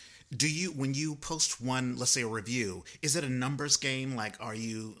 When you post one, let's say a review, is it a numbers game?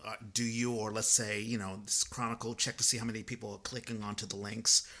 Or let's say, this Chronicle, check to see how many people are clicking onto the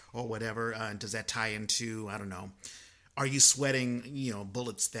links or whatever. Does that tie into, I don't know, are you sweating,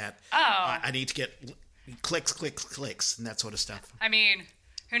 bullets that I need to get clicks, and that sort of stuff? I mean,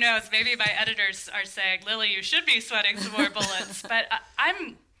 who knows? Maybe my editors are saying, Lily, you should be sweating some more bullets. But I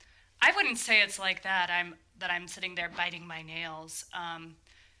wouldn't say it's like that. I'm sitting there biting my nails.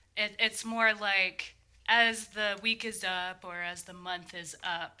 It's more like as the week is up or as the month is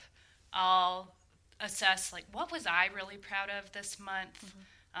up, I'll assess what was I really proud of this month?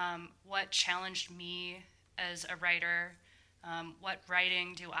 What challenged me as a writer? What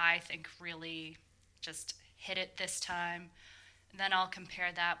writing do I think really just hit it this time? And then I'll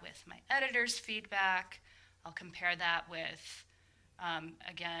compare that with my editor's feedback. I'll compare that with,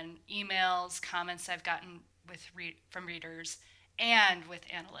 again, emails, comments I've gotten from readers, and with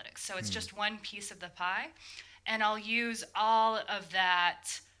analytics. So it's just one piece of the pie. And I'll use all of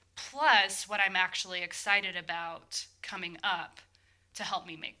that plus what I'm actually excited about coming up to help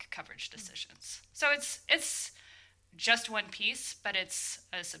me make coverage decisions. So it's just one piece, but it's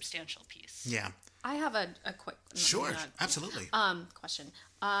a substantial piece. Yeah. I have a quick... Sure, absolutely. Question.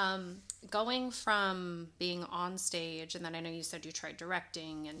 Going from being on stage, and then I know you said you tried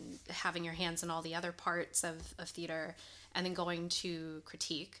directing and having your hands in all the other parts of theater, and then going to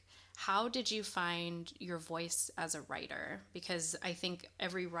critique, how did you find your voice as a writer? Because I think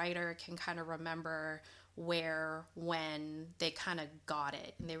every writer can kind of remember when they kind of got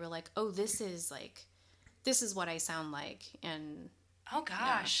it and they were like, oh, this is what I sound like. And oh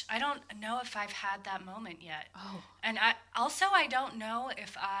gosh, yeah. I don't know if I've had that moment yet. Oh. And I don't know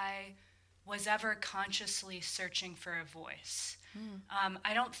if I was ever consciously searching for a voice.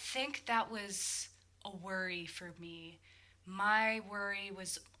 I don't think that was a worry for me. My worry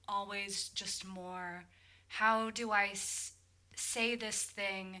was always just more, how do I say this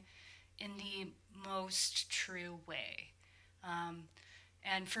thing in the most true way?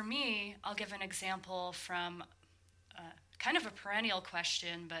 And for me, I'll give an example from kind of a perennial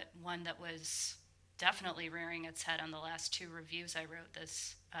question, but one that was definitely rearing its head on the last 2 reviews I wrote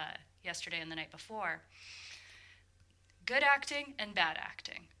this yesterday and the night before. Good acting and bad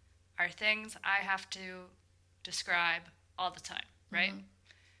acting are things I have to describe all the time, right?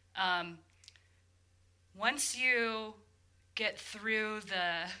 Mm-hmm. Once you get through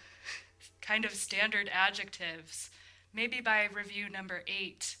the kind of standard adjectives, maybe by review number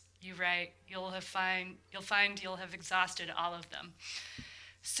 8, you'll find you'll have exhausted all of them.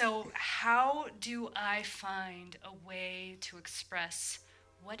 So how do I find a way to express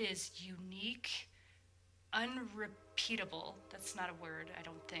what is unique, unrepeatable? That's not a word, I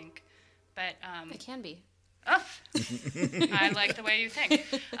don't think, but it can be. Oh, I like the way you think.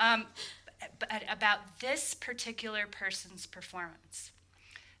 But about this particular person's performance,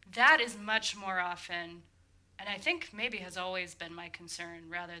 that is much more often, and I think maybe has always been my concern,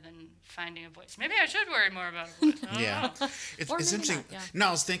 rather than finding a voice. Maybe I should worry more about a voice. Yeah, it's interesting. Not, yeah. No,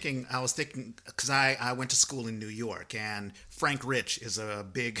 I was thinking because I went to school in New York, and Frank Rich is a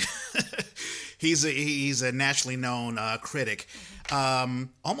big. he's a nationally known critic,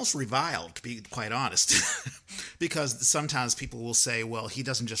 almost reviled, to be quite honest, because sometimes people will say, well, he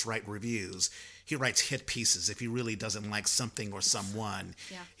doesn't just write reviews. He writes hit pieces. If he really doesn't like something or someone,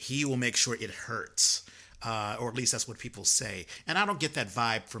 he will make sure it hurts. Or at least that's what people say. And I don't get that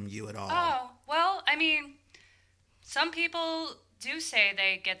vibe from you at all. Oh, well, I mean, some people do say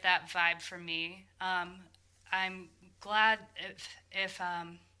they get that vibe from me. I'm glad if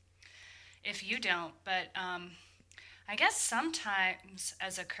you don't, but I guess sometimes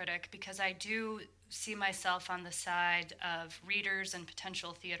as a critic, because I do see myself on the side of readers and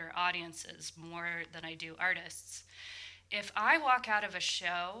potential theater audiences more than I do artists. If I walk out of a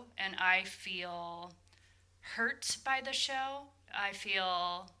show and I feel hurt by the show, I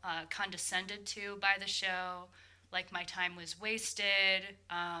feel condescended to by the show, like my time was wasted,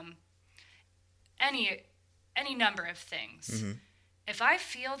 any number of things. Mm-hmm. If I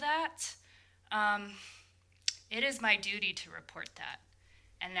feel that, it is my duty to report that,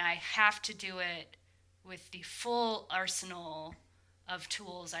 and I have to do it with the full arsenal of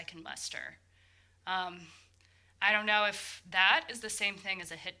tools I can muster. I don't know if that is the same thing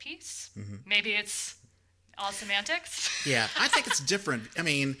as a hit piece. Mm-hmm. Maybe it's all semantics. Yeah, I think it's different. I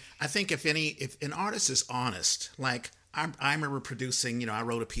mean, I think if an artist is honest, like I remember producing, I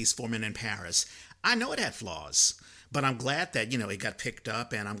wrote a piece, 4 Men in Paris. I know it had flaws, but I'm glad that, it got picked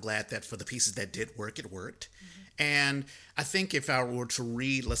up, and I'm glad that for the pieces that did work, it worked. Mm-hmm. And I think if I were to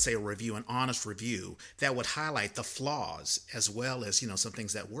read, let's say, a review, an honest review, that would highlight the flaws as well as, some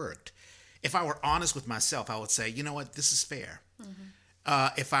things that worked. If I were honest with myself, I would say, you know what, this is fair.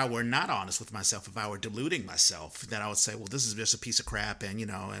 Mm-hmm. If I were not honest with myself, if I were deluding myself, then I would say, well, this is just a piece of crap, and,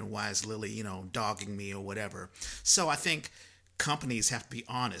 and why is Lily, dogging me or whatever. So I think companies have to be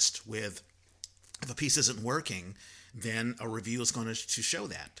honest with, if a piece isn't working, then a review is going to show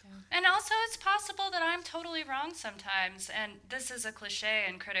that. Yeah. And also, it's possible that I'm totally wrong sometimes, and this is a cliche,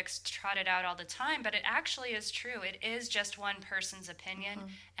 and critics trot it out all the time, but it actually is true. It is just one person's opinion,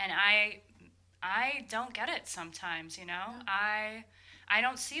 and I don't get it sometimes, Yeah. I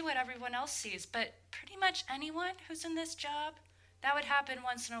don't see what everyone else sees, but pretty much anyone who's in this job, that would happen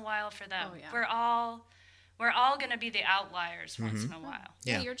once in a while for them. Oh, yeah. We're all going to be the outliers once in a while.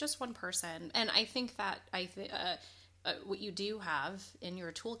 Yeah, you're just one person, and I think that what you do have in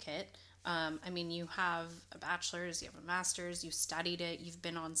your toolkit, you have a bachelor's, you have a master's, you studied it, you've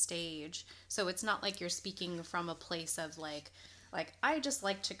been on stage. So it's not like you're speaking from a place of like I just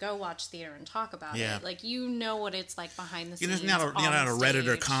like to go watch theater and talk about it. Like, what it's like behind the scenes. You're not a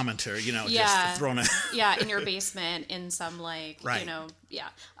Redditor commenter, just thrown a... in your basement in some right.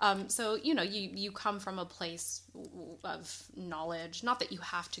 So, you come from a place of knowledge. Not that you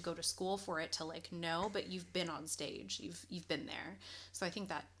have to go to school for it to know, but you've been on stage. You've been there. So I think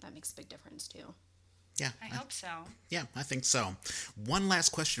that makes a big difference too. Yeah, I hope so. Yeah, I think so. One last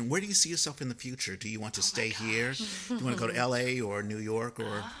question. Where do you see yourself in the future? Do you want to stay here? Do you want to go to LA or New York?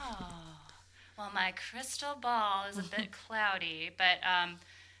 Or? Oh, well, my crystal ball is a bit cloudy, but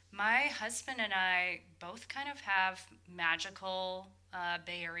My husband and I both kind of have magical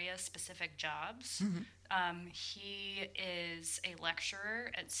Bay Area specific jobs. He is a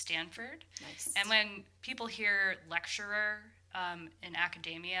lecturer at Stanford. Nice. And when people hear lecturer in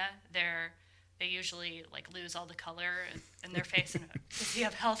academia, they usually like lose all the color in their face. And does he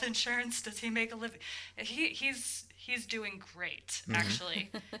have health insurance? Does he make a living? He's doing great, actually.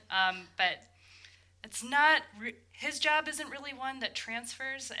 But it's not his job isn't really one that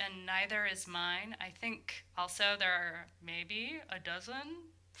transfers, and neither is mine. I think also there are maybe a dozen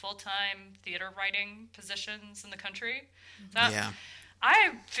full-time theater writing positions in the country. So Yeah.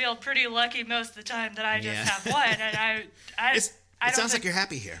 I feel pretty lucky most of the time that I just have one, and it sounds like you're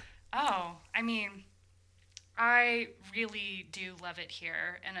happy here. Oh, I mean, I really do love it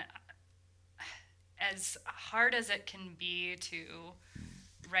here, and as hard as it can be to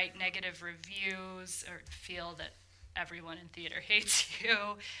write negative reviews or feel that everyone in theater hates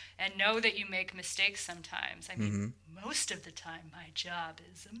you and know that you make mistakes sometimes. I mean, most of the time my job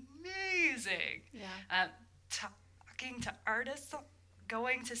is amazing. Yeah. Talking to artists,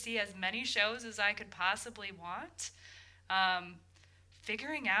 going to see as many shows as I could possibly want,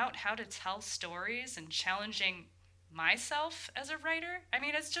 figuring out how to tell stories and challenging myself as a writer. I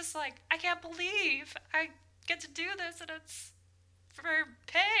mean, it's just like, I can't believe I get to do this, and it's for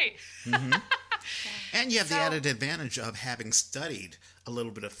pay. And you have the added advantage of having studied a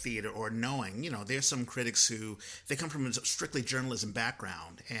little bit of theater or knowing, there's some critics who, they come from a strictly journalism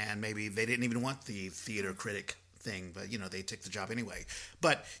background and maybe they didn't even want the theater critic thing, but, they take the job anyway.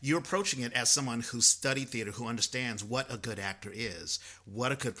 But you're approaching it as someone who studied theater, who understands what a good actor is,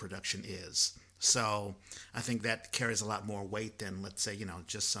 what a good production is. So I think that carries a lot more weight than, let's say,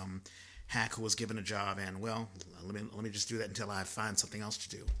 just some hack who was given a job and, well, let me just do that until I find something else to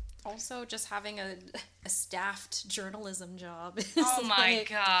do. Also, just having a staffed journalism job is oh my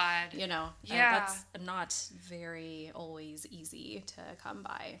God. That's not very always easy to come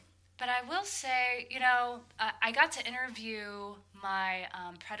by. But I will say, I got to interview my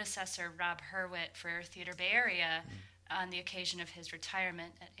predecessor, Rob Hurwitz, for Theater Bay Area on the occasion of his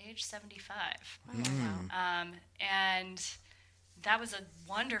retirement at age 75. And that was a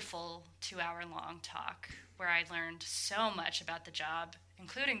wonderful 2-hour-long talk where I learned so much about the job,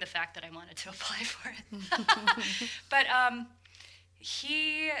 including the fact that I wanted to apply for it. But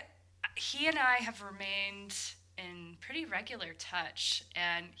he and I have remained in pretty regular touch,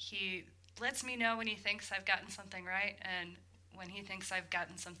 and he lets me know when he thinks I've gotten something right and when he thinks I've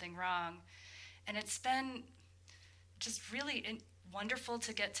gotten something wrong. And it's been just really wonderful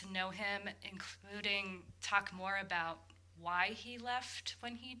to get to know him, including talk more about why he left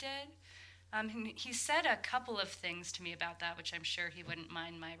when he did. He said a couple of things to me about that, which I'm sure he wouldn't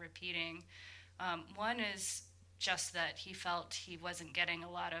mind my repeating. One is just that he felt he wasn't getting a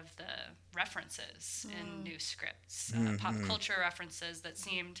lot of the references in new scripts, pop culture references that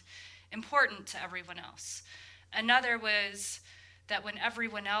seemed important to everyone else. Another was that when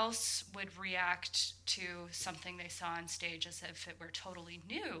everyone else would react to something they saw on stage as if it were totally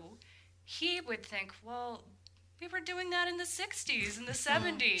new, he would think, well, we were doing that in the 60s and the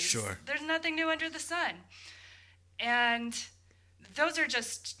 70s. Sure. There's nothing new under the sun. And those are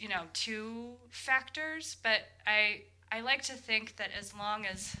just, two factors, but I like to think that as long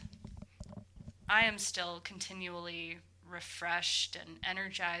as I am still continually refreshed and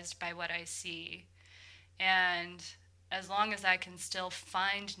energized by what I see, and as long as I can still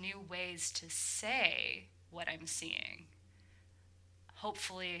find new ways to say what I'm seeing,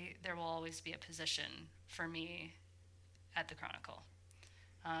 hopefully there will always be a position for me at the Chronicle.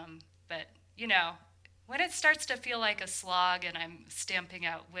 But, when it starts to feel like a slog and I'm stamping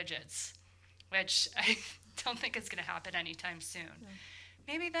out widgets, which I don't think is going to happen anytime soon,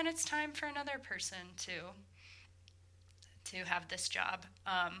 maybe then it's time for another person to have this job.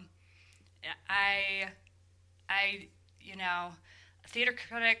 Theater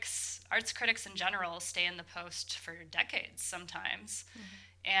critics, arts critics in general, stay in the post for decades sometimes.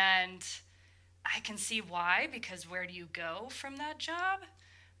 And I can see why, because where do you go from that job?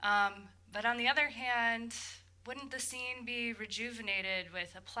 But on the other hand, wouldn't the scene be rejuvenated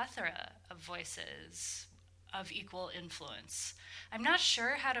with a plethora of voices of equal influence? I'm not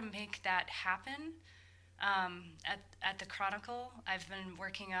sure how to make that happen at the Chronicle. I've been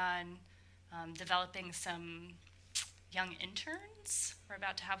working on developing some young interns. We're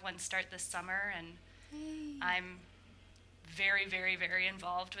about to have one start this summer, and I'm very, very, very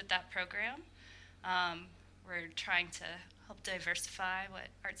involved with that program. We're trying to help diversify what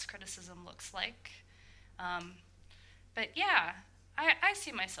arts criticism looks like. But yeah, I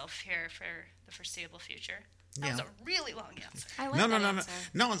see myself here for the foreseeable future. That was a really long answer. I like that answer.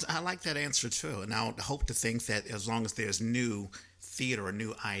 No, I like that answer too. And I hope to think that as long as there's new theater or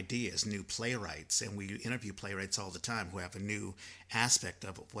new ideas, new playwrights, and we interview playwrights all the time who have a new aspect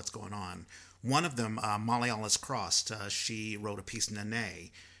of what's going on. One of them, Molly Alice Cross, she wrote a piece, Nene,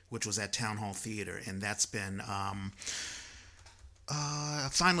 which was at Town Hall Theater, and that's been a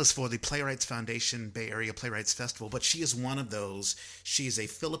finalist for the Playwrights Foundation Bay Area Playwrights Festival. But she is one of those. She's a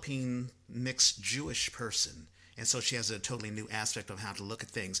Philippine mixed Jewish person, and so she has a totally new aspect of how to look at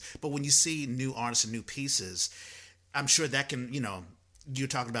things. But when you see new artists and new pieces, I'm sure that can, you're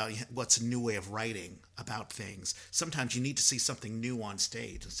talking about what's a new way of writing about things. Sometimes you need to see something new on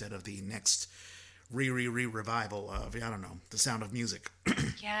stage instead of the next revival of, The Sound of Music.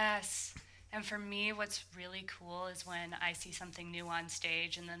 Yes. And for me, what's really cool is when I see something new on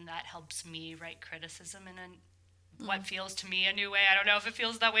stage, and then that helps me write criticism in what feels to me a new way. I don't know if it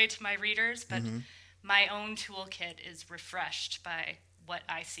feels that way to my readers, but my own toolkit is refreshed by what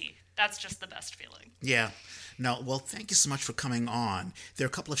I see. That's just the best feeling. Yeah. No, well, thank you so much for coming on. There are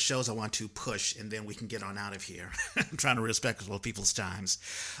a couple of shows I want to push, and then we can get on out of here. I'm trying to respect all people's times.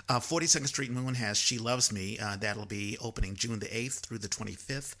 42nd Street Moon has She Loves Me. That'll be opening June the 8th through the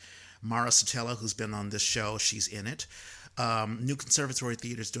 25th. Mara Sotelo, who's been on this show, she's in it. New Conservatory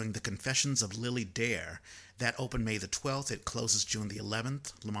Theater is doing The Confessions of Lily Dare. That opened May the 12th. It closes June the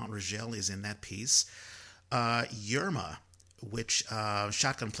 11th. Lamont Rogel is in that piece. Yerma, which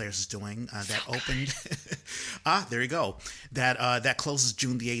Shotgun Players is doing, that opened. There you go. That closes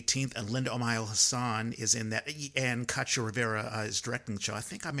June the 18th, and Linda Omayo Hassan is in that, and Katya Rivera is directing the show. I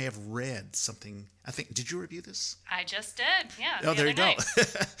think I may have read something. Did you review this? I just did, yeah. Oh, there you go.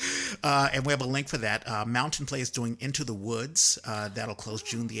 And we have a link for that. Mountain Play is doing Into the Woods. That'll close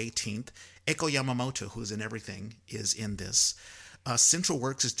June the 18th. Eiko Yamamoto, who's in everything, is in this. Central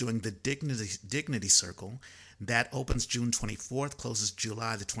Works is doing The Dignity Circle. That opens June 24th, closes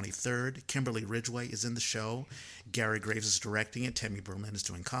July the 23rd. Kimberly Ridgway is in the show. Gary Graves is directing it. Tammy Berlin is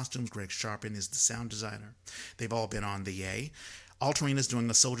doing costumes. Greg Sharpin is the sound designer. They've all been on the Yay. Alterina is doing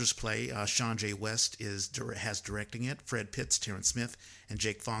The Soldier's Play. Sean J. West has directing it. Fred Pitts, Terrence Smith, and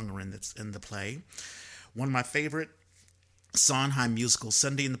Jake Fong are in the play. One of my favorite Sondheim musical,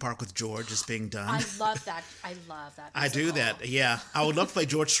 Sunday in the Park with George, is being done. I love that. I love that musical. I do that, yeah. I would love to play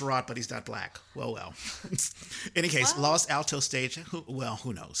George Surratt, but he's not black. Well. Any case, Los Altos Stage, who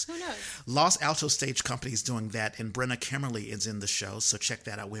knows? Who knows? Los Altos Stage Company is doing that, and Brenna Kimmerly is in the show, so check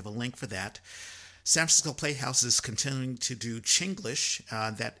that out. We have a link for that. San Francisco Playhouse is continuing to do Chinglish.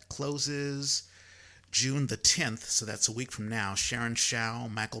 That closes June the 10th, so that's a week from now. Sharon Shao,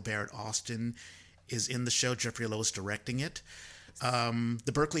 Michael Barrett Austin is in the show. Jeffrey Lowe is directing it.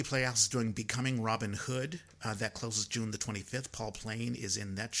 The Berkeley Playhouse is doing Becoming Robin Hood. That closes June the 25th. Paul Plain is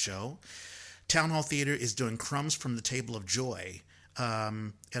in that show. Town Hall Theater is doing Crumbs from the Table of Joy.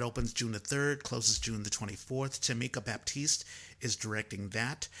 It opens June the 3rd, closes June the 24th. Tamika Baptiste is directing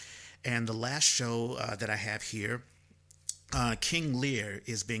that. And the last show that I have here, King Lear,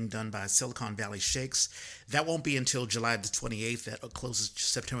 is being done by Silicon Valley Shakes. That won't be until July the 28th. That closes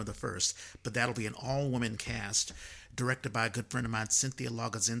September the 1st. But that'll be an all-women cast directed by a good friend of mine, Cynthia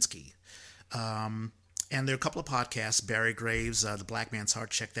Logozinski. And there are a couple of podcasts. Barry Graves, The Black Man's Heart,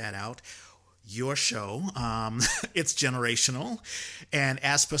 check that out. Your show, it's generational. And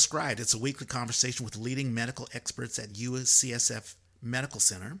As Prescribed, it's a weekly conversation with leading medical experts at UCSF Medical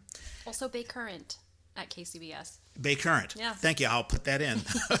Center. Also Bay Current at KCBS. Bay Current. Yeah. Thank you. I'll put that in.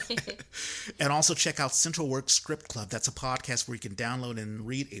 And also check out Central Works Script Club. That's a podcast where you can download and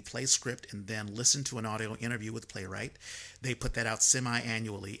read a play script and then listen to an audio interview with playwright. They put that out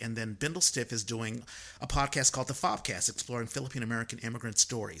semi-annually. And then Bindle Stiff is doing a podcast called The Fobcast, exploring Philippine-American immigrant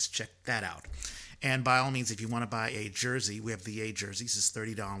stories. Check that out. And by all means, if you want to buy a jersey, we have the A jerseys. It's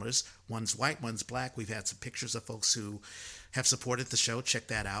 $30. One's white, one's black. We've had some pictures of folks who have supported the show. Check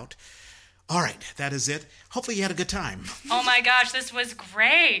that out. All right, that is it. Hopefully you had a good time. Oh my gosh, this was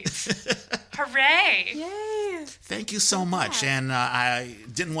great. Hooray. Yay. Thank you so much. And I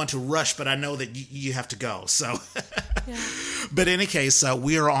didn't want to rush, but I know that you have to go. So, yeah. But in any case,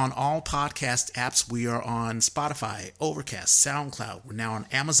 we are on all podcast apps. We are on Spotify, Overcast, SoundCloud. We're now on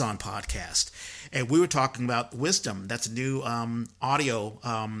Amazon Podcast. And we were talking about Wisdom. That's a new audio.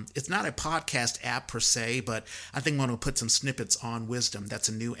 It's not a podcast app per se, but I think I'm going to put some snippets on Wisdom. That's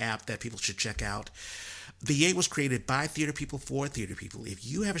a new app that people should check out. The Yay was created by theater people for theater people. If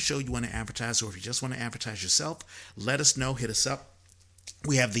you have a show you want to advertise, or if you just want to advertise yourself, let us know. Hit us up.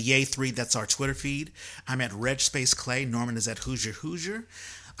 We have the Yay 3. That's our Twitter feed. I'm at Reg Space Clay. Norman is at Hoosier.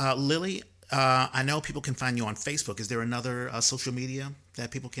 Lily, I know people can find you on Facebook. Is there another social media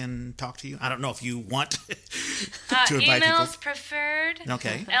that people can talk to you? I don't know if you want to invite emails people. Preferred.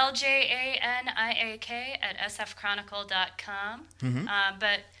 Okay. LJANIAK@sfchronicle.com.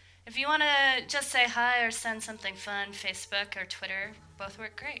 But if you want to just say hi or send something fun, Facebook or Twitter, both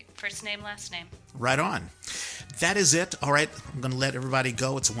work great. First name, last name. Right on. That is it. All right, I'm going to let everybody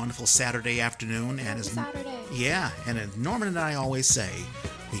go. It's a wonderful Saturday afternoon. Saturday. Yeah, and as Norman and I always say,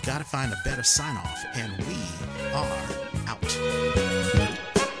 we got to find a better sign-off, and we are out.